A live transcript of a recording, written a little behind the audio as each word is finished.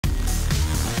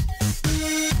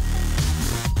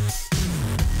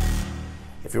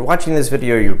If you're watching this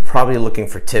video, you're probably looking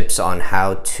for tips on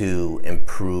how to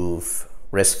improve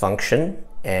wrist function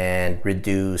and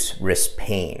reduce wrist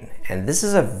pain. And this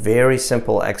is a very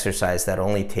simple exercise that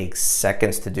only takes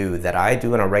seconds to do that I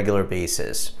do on a regular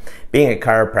basis. Being a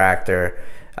chiropractor,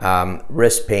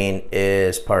 wrist pain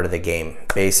is part of the game.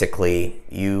 Basically,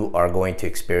 you are going to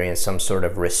experience some sort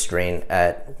of wrist strain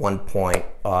at one point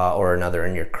or another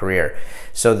in your career.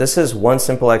 So this is one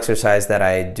simple exercise that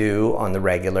I do on the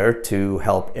regular to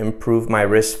help improve my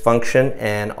wrist function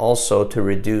and also to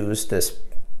reduce this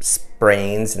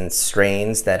sprains and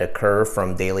strains that occur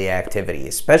from daily activity,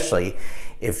 especially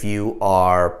if you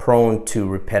are prone to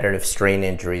repetitive strain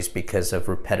injuries because of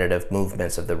repetitive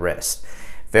movements of the wrist.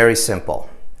 Very simple.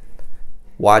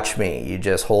 Watch me. You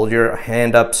just hold your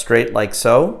hand up straight like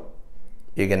so.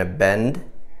 You're going to bend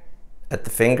at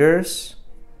the fingers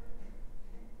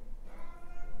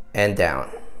and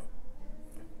down.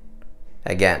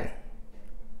 Again.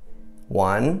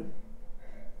 1,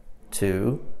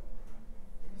 2,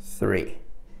 3.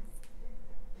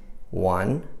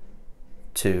 1,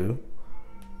 2,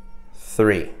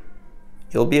 3.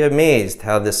 You'll be amazed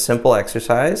how this simple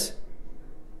exercise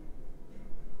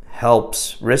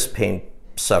helps wrist pain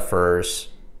sufferers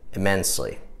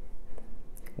immensely.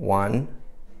 1,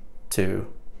 2,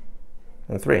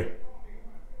 and 3.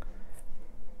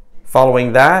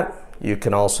 Following that, you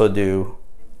can also do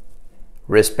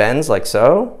wrist bends like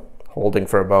so, holding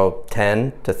for about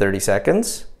 10 to 30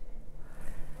 seconds.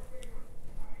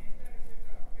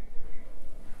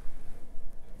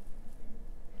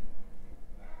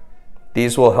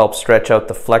 These will help stretch out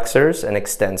the flexors and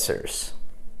extensors.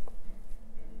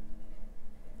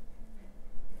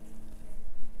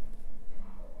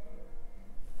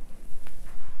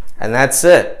 And that's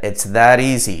it. It's that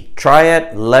easy. Try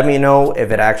it. Let me know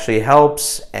if it actually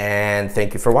helps. And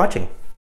thank you for watching.